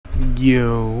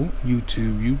Yo,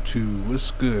 YouTube, what's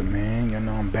good, man? Y'all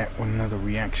know I'm back with another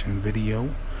reaction video.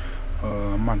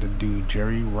 I'm about to do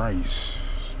Jerry Rice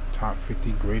top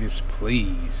 50 greatest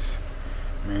plays.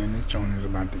 Man, this joint is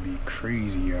about to be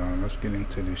crazy, y'all. Let's get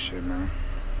into this shit, man.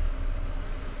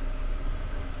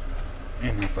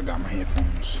 And I forgot my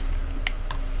headphones.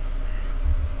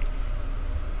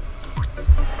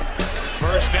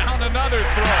 First down, another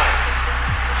throw.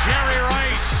 Jerry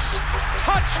Rice,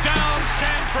 touchdown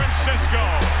San Francisco.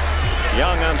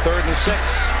 Young on 3rd and 6,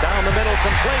 down the middle,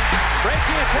 complete.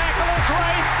 Breaking a tackle is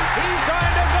Rice. He's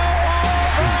going to go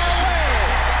all the way.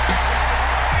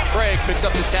 Craig picks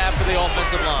up the tab for the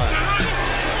offensive line.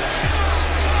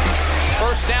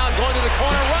 First down, going to the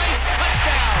corner. Rice,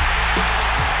 touchdown.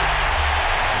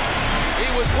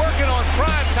 He was working on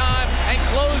prime time and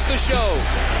closed the show.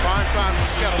 Prime time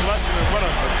just got a lesson in what a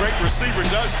great receiver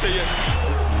does to you.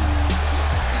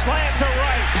 Slant to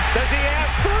Rice. Does he have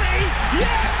 3?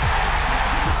 Yes!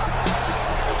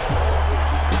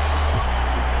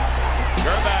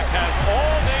 Gerback has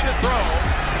all day to throw.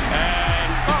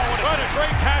 And what a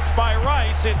great catch by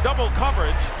Rice in double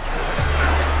coverage.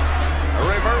 A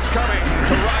reverse coming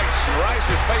to Rice. Rice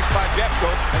is faced by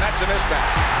Jeffcoat, and that's a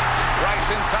mismatch. Rice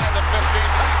inside the 15,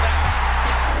 touchdown.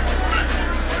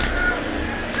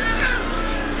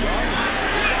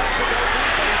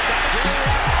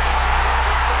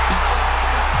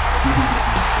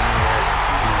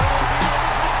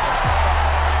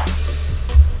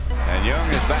 And Young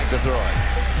is back to throw it.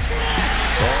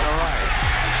 Going to Rice.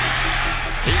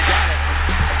 He got it.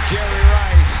 Jerry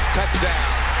Rice, touchdown.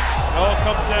 All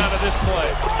comes down to this play.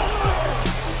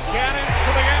 Gannon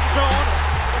to the end zone.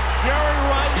 Jerry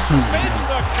Rice makes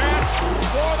the catch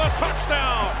for the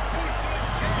touchdown.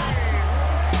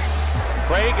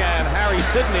 Craig and Harry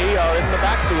Sidney are in the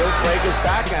backfield. Craig is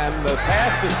back, and the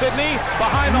pass to Sidney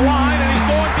behind the line, and he's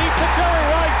going deep to Jerry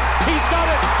Rice. He's got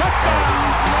it.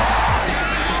 Touchdown.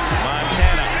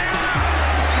 Montana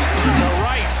to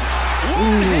Rice.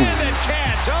 One-handed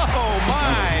catch. Oh,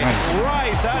 my.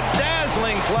 Rice, a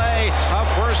dazzling play. A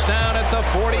first down at the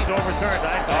 40. Overturned.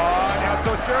 Not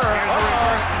so sure.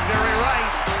 Jerry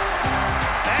Rice.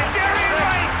 And Jerry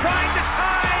Rice trying to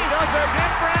tie. Does it.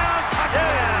 Jim Brown.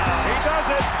 Touchdown. He does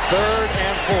it. 3rd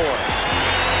and 4.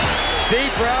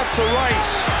 Deep route to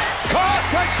Rice. Caught.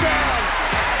 Touchdown.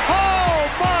 Oh,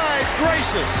 my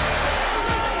gracious.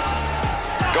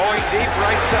 Going deep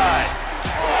right side.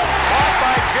 Caught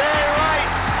by Jerry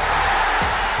Rice.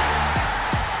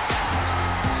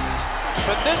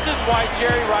 But this is why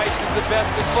Jerry Rice is the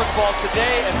best in football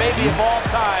today and maybe of all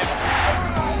time.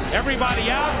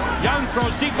 Everybody out. Young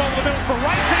throws deep over the middle for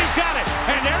Rice, and he's got it.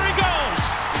 And there he goes.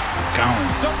 Gone.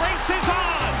 The race is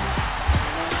on.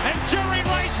 And Jerry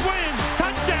Rice wins.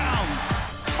 Touchdown.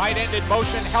 Tight end in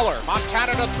motion, Heller.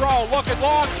 Montana to throw. Looking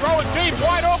long, throwing deep,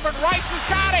 wide open. Rice has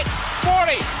got it.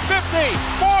 40, 50,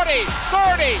 40,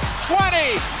 30,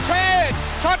 20, 10.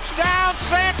 Touchdown,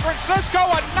 San Francisco.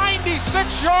 A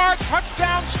 96-yard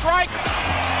touchdown strike.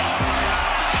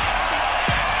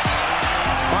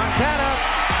 Montana.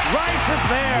 Rice is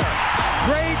there.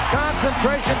 Great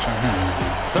concentration.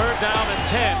 3rd down and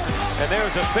 10. And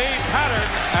there's a fade pattern,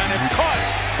 and it's caught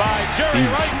by Jerry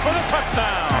Rice for the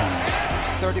touchdown.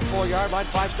 34-yard line,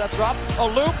 5-step drop, a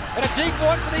loop, and a deep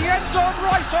one for the end zone.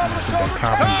 Rice on the shoulder.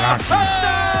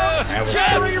 Touchdown!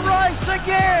 Jerry Rice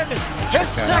again! His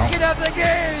second of the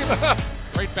game!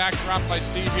 Great backdrop by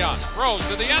Steve Young. Throws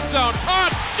to the end zone.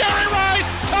 Caught. Jerry Rice.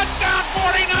 Touchdown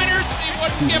 49ers. He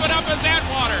wouldn't give it up as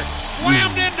Atwater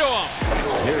slammed into him.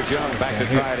 Here's Young back to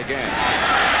try it again.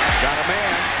 Got a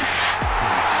man.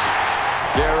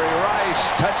 Jerry Rice,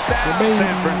 touchdown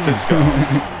San Francisco.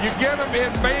 You get him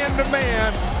in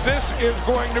man-to-man, this is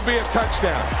going to be a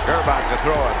touchdown. Gerback to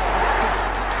throw it.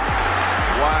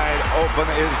 Wide open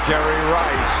is Jerry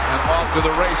Rice. And off to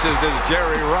the races is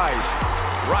Jerry Rice.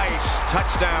 Rice,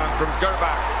 touchdown from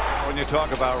Gerback. When you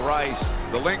talk about Rice,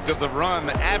 the length of the run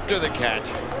after the catch.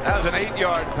 That was an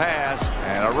 8-yard pass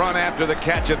and a run after the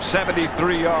catch of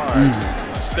 73 yards.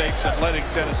 Mistakes in letting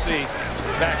Tennessee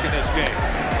back in this game.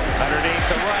 Underneath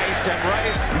the Rice, and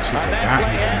Rice on that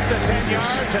play adds the 10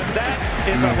 yards, and that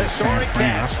is a historic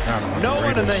catch. No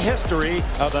one in the history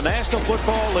of the National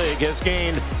Football League has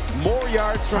gained more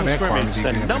yards from scrimmage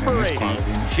than number 80,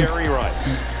 Jerry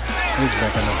Rice.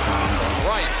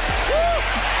 Rice.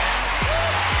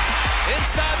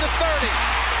 Inside the 30.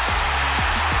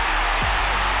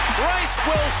 Rice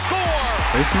will score.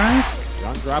 Face mask?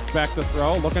 Young drops back to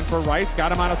throw, looking for Rice,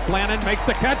 got him on a slant and makes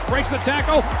the catch, breaks the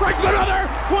tackle, breaks another,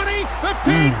 20,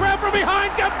 15, grab from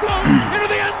behind, gets blown into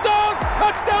the end zone,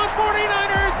 touchdown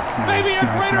 49ers, maybe a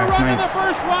greater run than the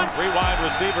first one. 3 wide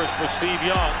receivers for Steve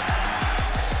Young.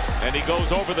 And he goes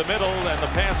over the middle, and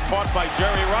the pass caught by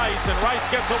Jerry Rice, and Rice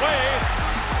gets away.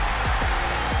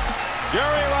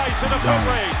 Jerry Rice in a foot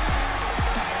race.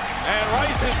 And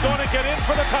Rice is going to get in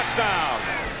for the touchdown.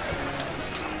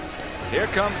 Here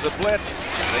comes the blitz.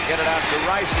 They get it out to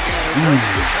Rice again. Who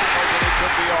breaks 2 tackles, and he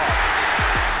could be off.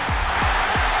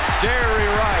 Jerry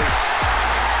Rice.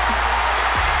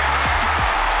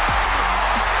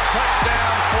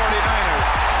 Touchdown 49ers.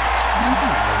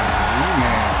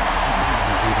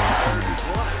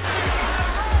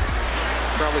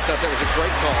 Probably thought that was a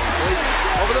great call.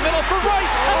 Over the middle for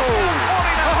Rice.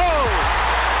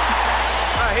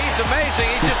 He's amazing.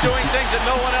 He's just doing things that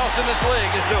no one else in this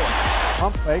league is doing.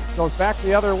 Pump fake, goes back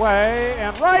the other way,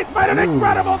 and Rice made an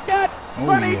incredible catch.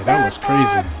 Oh yeah, that was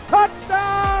crazy.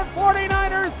 Touchdown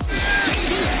 49ers.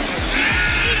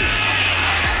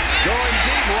 Going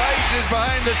deep, Rice is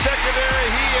behind the secondary.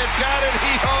 He has got it.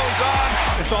 He holds on.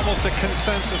 It's almost a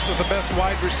consensus that the best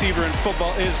wide receiver in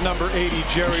football is number 80,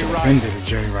 Jerry Rice. Been to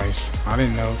Jerry Rice. I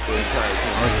didn't know.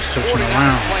 I was just searching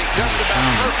around. Playing just about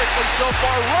perfectly so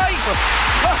far. Rice.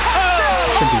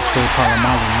 Should be Trey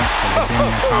Polamalu next or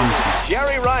Damian Thompson.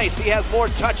 Jerry Rice, he has more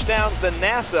touchdowns than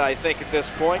NASA, I think, at this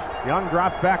point. Young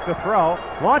drops back to throw,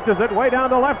 launches it way down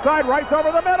the left side, Rice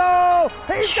over the middle.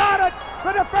 He's got it.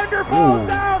 The defender falls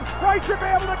down. Rice should be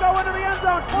able to go into the end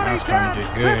zone. 20, it's starting to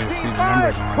get good. See the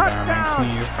number going down.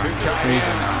 19. It's starting to get crazy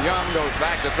now. Young goes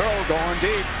back to throw, going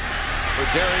deep. For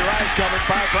Jerry Rice, covered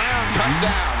by Brown.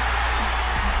 Touchdown.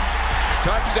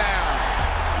 Touchdown.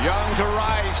 Young to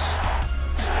Rice.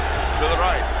 To the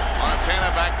right.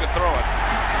 Montana back to throw it.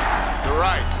 To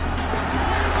Rice.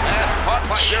 Pass caught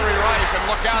by Jerry Rice, and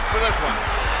look out for this one.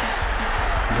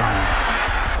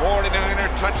 49er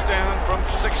touchdown from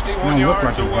 61 yards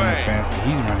like away.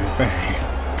 He's running fast.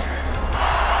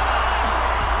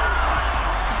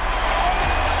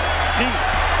 Deep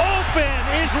open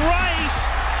is Rice.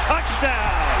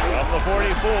 Touchdown from the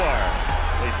 44.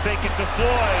 They fake it to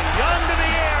Floyd. Young to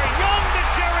the air. Young to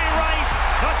Jerry Rice.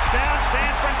 Touchdown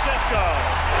San Francisco.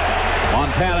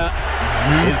 Montana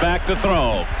is back to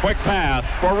throw. Quick pass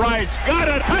for Rice. Got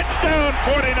it. Touchdown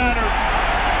 49ers.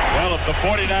 Well, if the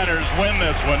 49ers win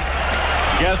this one,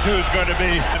 guess who's going to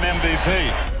be an MVP?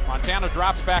 Montana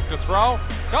drops back to throw.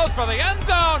 Goes for the end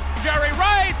zone. Jerry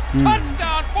Rice.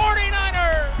 Touchdown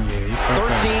 49ers. Yeah,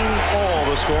 13-all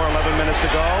the score 11 minutes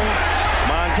ago.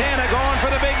 Montana going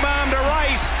for the big bomb to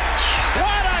Rice.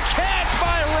 What a catch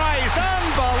by Rice.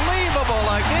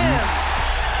 Unbelievable again.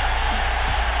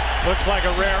 Looks like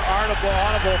a rare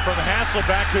audible from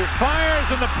Hasselbeck, who fires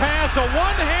in the pass. A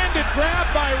one-handed grab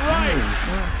by Rice.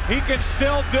 He can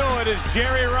still do it as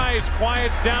Jerry Rice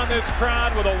quiets down this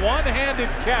crowd with a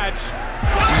one-handed catch. Man,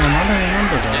 I don't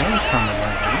remember that. That was kind of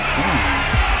like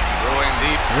Throwing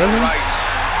deep to Rice.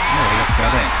 I left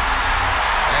that in.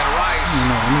 And Rice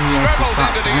scribbles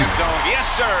into the end zone. Yes,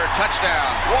 sir.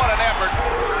 Touchdown. What an effort.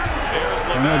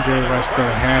 I know Jerry Rice still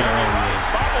had it earlier.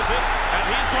 Bobbles it, and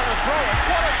he's going to throw it.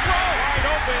 What a throw! Wide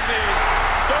open is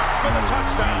Stokes for the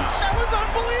touchdown. That was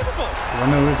unbelievable. I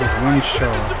know this is one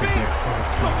show, I forget what it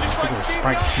came. I think it was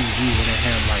Spike TV, where they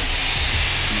had like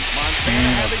these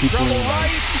fans or people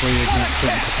like play against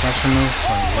certain professionals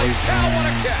like Ray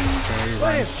Jones and Jerry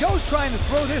Rice. Joe's trying to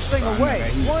throw this thing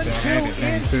away. 1-2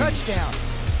 in touchdown.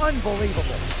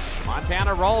 Unbelievable.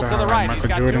 Montana rolls to the right. He's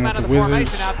got 2 men in the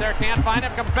formation out there. Can't find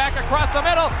him. Comes back across the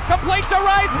middle. Complete to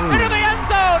Rice. Into the end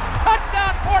zone.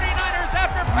 Touchdown 49ers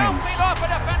after bouncing off a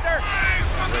defender.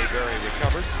 Ray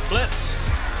recovered. Blitz.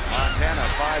 Montana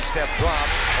 5-step drop.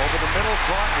 Over the middle.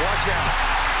 Clock. Watch out.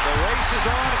 The race is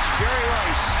on. It's Jerry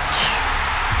Rice.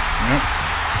 Yep.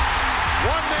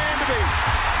 One man to beat.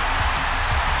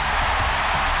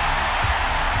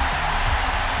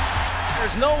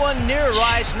 There's no one near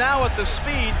Rice now at the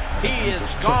speed. He is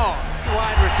gone.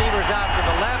 Wide receivers out to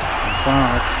the left.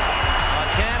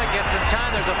 Montana gets in time.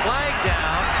 There's a flag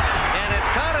down. And it's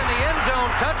caught in the end zone.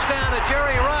 Touchdown to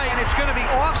Jerry Rice. And it's going to be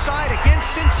offside against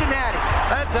Cincinnati.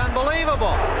 That's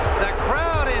unbelievable. The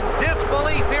crowd in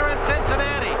disbelief here in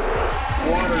Cincinnati.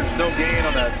 Waters, no gain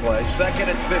on that play. Second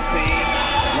and 15.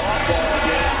 Long ball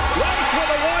again. Rice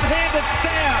with a one-handed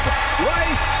stab.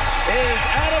 Rice is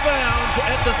out of bounds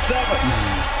at the 7.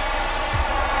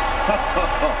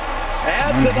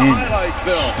 Add to the highlight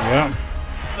film. Yeah.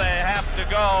 They have to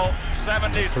go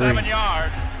 77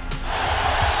 yards.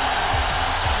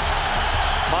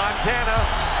 Montana,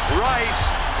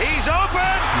 Rice, he's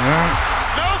open. Yeah.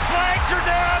 No flags Pressure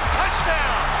down,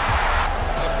 touchdown.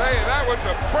 I'll tell you, that was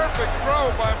a perfect throw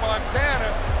by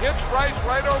Montana. Hits Rice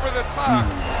right over the top.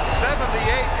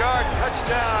 78-yard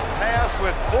touchdown pass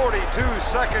with 42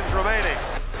 seconds remaining.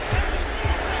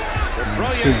 The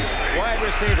brilliant wide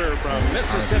receiver from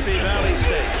Mississippi Valley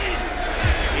State.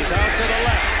 He's out to the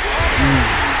left.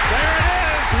 There it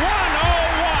is, 101.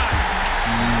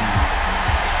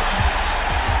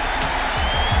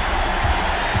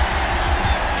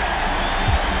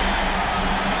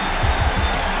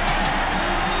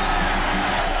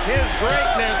 His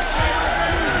greatness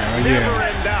never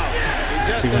in doubt. He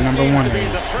just seems to be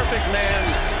the perfect man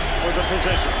for the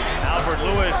position. Albert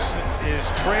Lewis is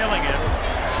trailing him.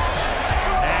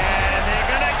 And they're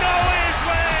going to go his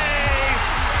way.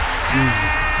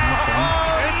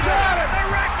 He's got it. The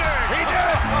record. He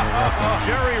did it.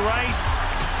 Jerry Rice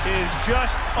is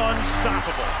just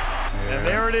unstoppable. And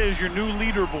there it is, your new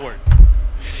leaderboard.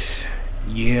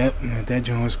 Yep, that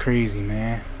joint was crazy,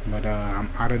 man. But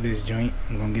I'm out of this joint.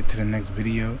 I'm gonna get to the next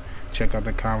video. Check out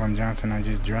the Calvin Johnson I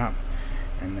just dropped.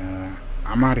 And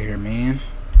I'm out of here, man.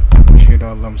 Appreciate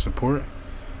all love and support.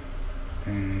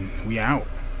 And we out.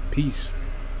 Peace.